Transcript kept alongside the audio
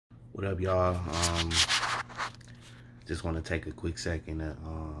What up, y'all? Just want to take a quick second to,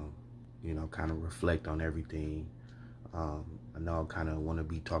 kind of reflect on everything. I know I kind of want to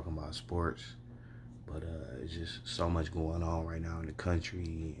be talking about sports, but it's just so much going on right now in the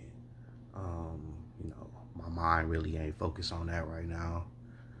country. My mind really ain't focused on that right now.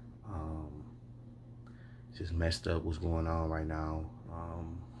 Just messed up what's going on right now.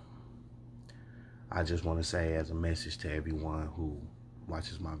 I just want to say as a message to everyone who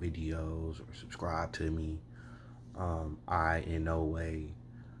watches my videos or subscribe to me, I in no way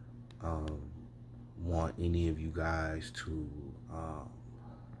want any of you guys to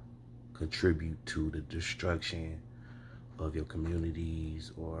contribute to the destruction of your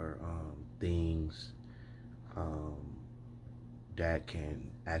communities or things that can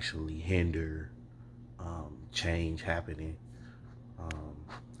actually hinder change happening.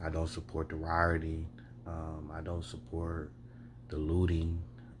 I don't support the rioting. I don't support the looting,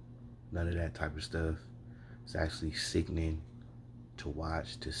 none of that type of stuff. It's actually sickening to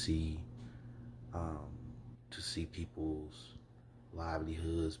watch, to see people's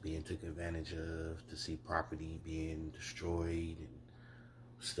livelihoods being taken advantage of, to see property being destroyed and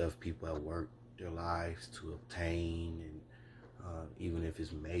stuff people have worked their lives to obtain. And even if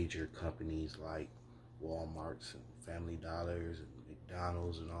it's major companies like Walmart's and Family Dollars and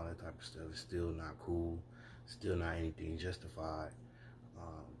McDonald's and all that type of stuff, it's still not cool, still not anything justified.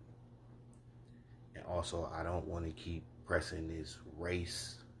 And also, I don't want to keep pressing this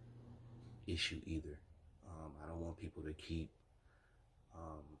race issue either. I don't want people to keep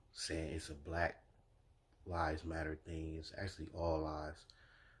saying it's a Black Lives Matter thing. It's actually all lives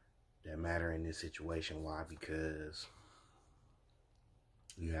that matter in this situation. Why? Because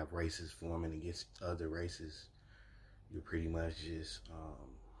you have races forming against other races. You're pretty much just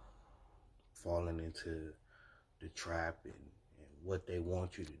falling into the trap and what they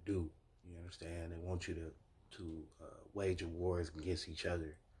want you to do. You understand? They want you to wage a war against each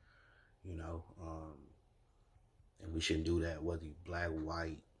other, and we shouldn't do that, whether you Black,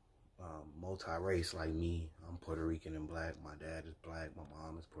 white, multi-race like me. I'm Puerto Rican and Black. My dad is Black. My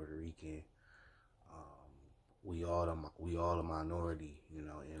mom is Puerto Rican. We all a minority,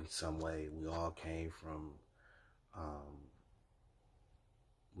 in some way. We all came from,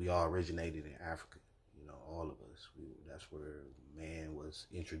 we all originated in Africa, all of us. That's where man was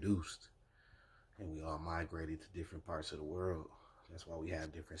introduced, and we all migrated to different parts of the world. That's why we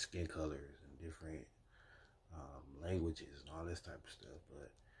have different skin colors and different languages and all this type of stuff.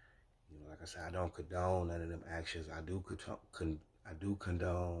 But like I said, I don't condone none of them actions. I do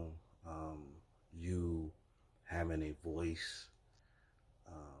condone you having a voice,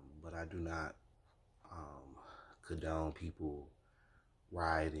 but I do not condone people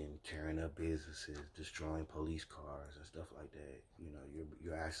rioting, tearing up businesses, destroying police cars and stuff like that.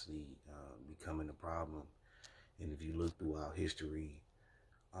 You're actually becoming a problem. And if you look throughout history,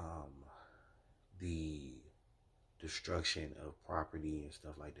 the destruction of property and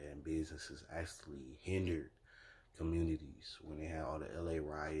stuff like that and businesses actually hindered communities. When they had all the LA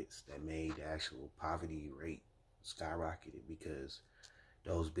riots, that made the actual poverty rate skyrocketed because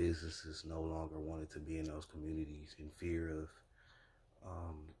those businesses no longer wanted to be in those communities in fear of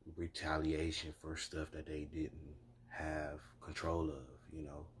retaliation for stuff that they didn't have control of,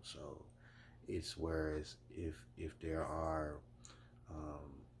 So it's whereas if there are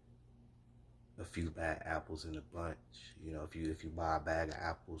a few bad apples in a bunch, if you buy a bag of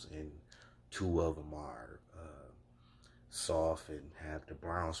apples and 2 of them are soft and have the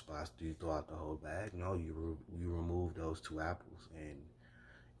brown spots, do you throw out the whole bag? No, you remove those 2 apples. And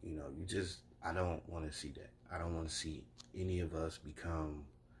I don't want to see that. I don't want to see any of us become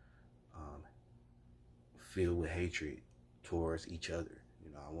filled with hatred towards each other.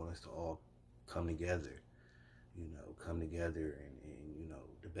 I want us to all come together, and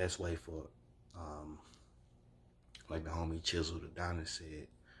the best way for, like the homie Chisel the Adonis said,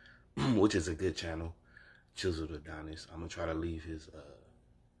 which is a good channel, Chisel the Adonis. I'm gonna try to leave his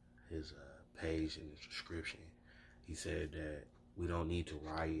page in the description. He said that we don't need to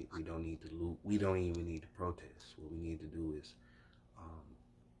riot, we don't need to loot, we don't even need to protest. What we need to do is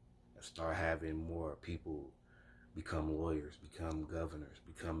start having more people become lawyers, become governors,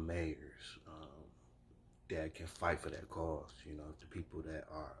 become mayors, that can fight for that cause. If the people that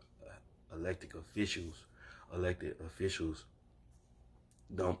are elected officials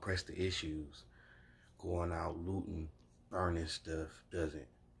don't press the issues, going out looting, burning stuff doesn't,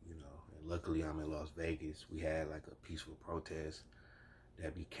 And luckily I'm in Las Vegas. We had like a peaceful protest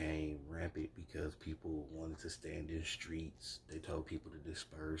that became rampant because people wanted to stand in streets. They told people to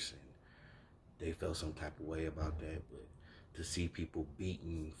disperse and they felt some type of way about that. But to see people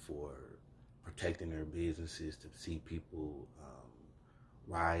beaten for protecting their businesses, to see people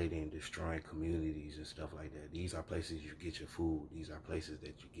rioting, destroying communities and stuff like that. These are places you get your food. These are places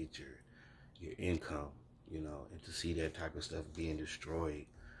that you get your income, you know, and to see that type of stuff being destroyed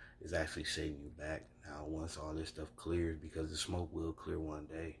is actually setting you back. Now, once all this stuff clears, because the smoke will clear one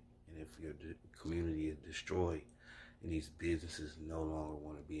day, and if your community is destroyed and these businesses no longer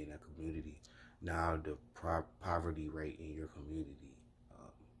want to be in that community, now the poverty rate in your community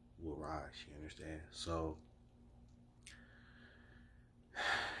will rise, you understand? So,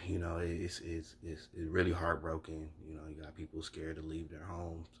 you know, it's really heartbroken. You know, you got people scared to leave their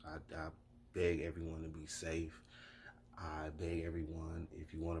homes. I beg everyone to be safe. I beg everyone,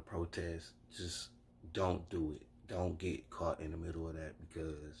 if you want to protest, just don't do it. Don't get caught in the middle of that,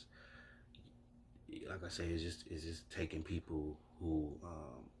 because, like I say, it's just taking people who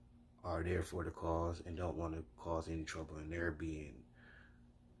are there for the cause and don't want to cause any trouble, and they're being,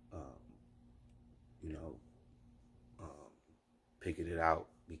 you know, picketed out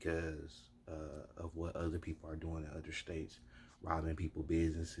because of what other people are doing in other states, robbing people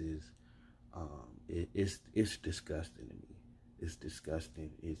businesses. It's disgusting to me. It's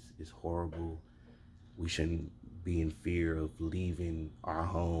disgusting. It's horrible. We shouldn't be in fear of leaving our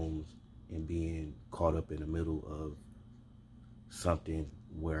homes and being caught up in the middle of something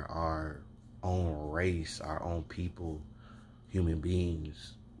where our own race, our own people, human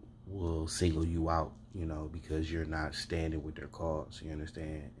beings will single you out, you know, because you're not standing with their cause, you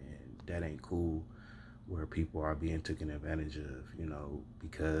understand? And that ain't cool, where people are being taken advantage of, you know,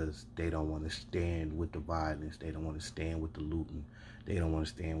 because they don't want to stand with the violence, they don't want to stand with the looting, they don't want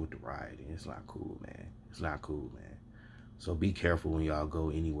to stand with the rioting. It's not cool, man. It's not cool, man. So be careful when y'all go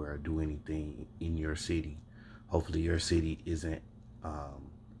anywhere or do anything in your city. Hopefully your city isn't,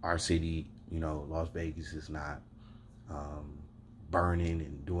 our city, you know, Las Vegas is not burning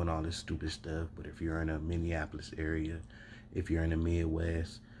and doing all this stupid stuff. But if you're in a Minneapolis area, if you're in the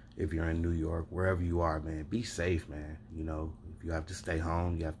Midwest, if you're in New York, wherever you are, man, be safe, man. You know, if you have to stay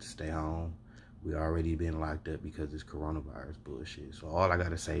home, you have to stay home. We already been locked up because of this coronavirus bullshit. So all I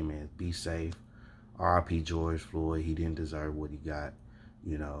gotta say, man, is be safe. R.I.P George Floyd. He didn't deserve what he got,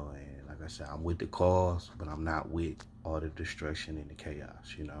 you know. And like I said, I'm with the cause, but I'm not with all the destruction and the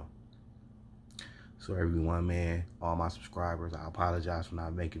chaos, you know. So everyone, man, all my subscribers, I apologize for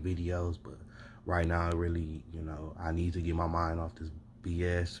not making videos, but right now, really, you know, I need to get my mind off this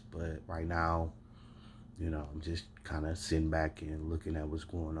BS. But right now, you know, I'm just kind of sitting back and looking at what's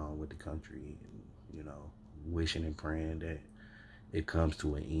going on with the country, and, you know, wishing and praying that it comes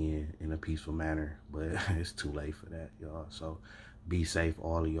to an end in a peaceful manner. But it's too late for that, y'all. So be safe,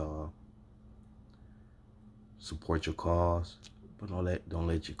 all of y'all. Support your cause, but don't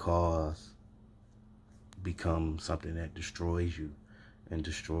let your cause become something that destroys you and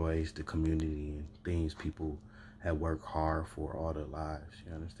destroys the community and things people have worked hard for all their lives,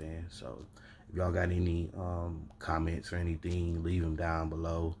 you understand? So if y'all got any comments or anything, leave them down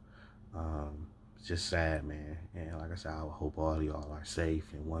below. It's just sad, man. And like I said, I hope all of y'all are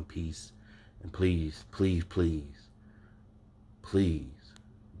safe in one piece. And please, please, please, please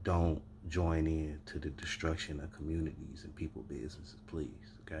don't join in to the destruction of communities and people businesses,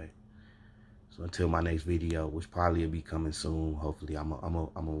 please, okay? So until my next video, which probably will be coming soon, hopefully I'm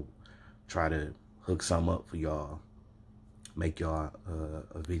gonna try to hook something up for y'all, make y'all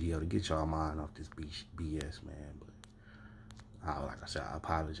a video to get y'all mind off this BS, man. But like I said, I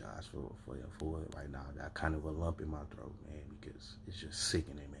apologize for it right now. I got kind of a lump in my throat, man, because it's just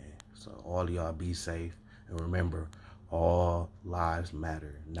sickening, man. So all of y'all be safe, and remember, all lives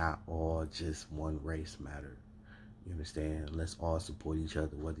matter, not all just one race matter. You understand? Let's all support each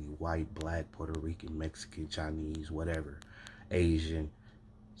other, whether you're white, black, Puerto Rican, Mexican, Chinese, whatever, Asian.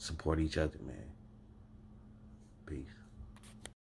 Support each other, man.